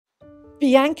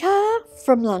Bianca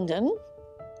from London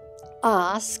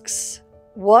asks,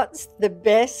 what's the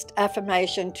best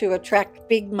affirmation to attract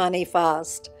big money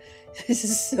fast? This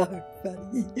is so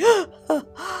funny.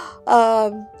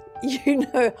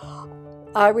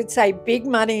 I would say big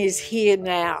money is here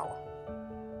now.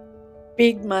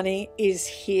 Big money is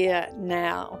here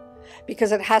now,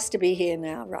 because it has to be here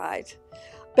now, right?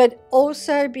 But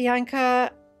also,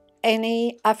 Bianca,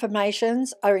 any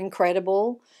affirmations are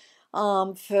incredible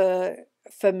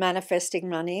for manifesting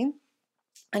money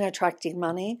and attracting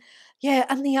money. Yeah,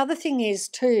 and the other thing is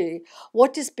too,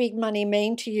 what does big money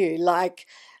mean to you? Like,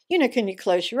 can you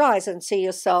close your eyes and see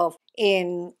yourself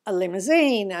in a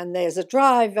limousine and there's a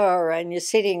driver and you're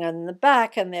sitting in the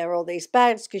back and there are all these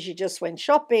bags because you just went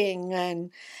shopping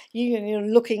and you're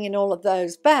looking in all of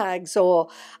those bags? Or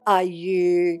are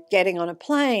you getting on a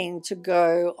plane to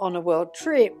go on a world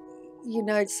trip?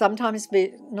 Sometimes,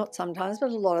 not sometimes,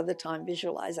 but a lot of the time,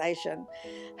 visualization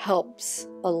helps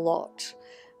a lot,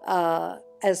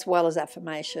 as well as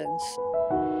affirmations.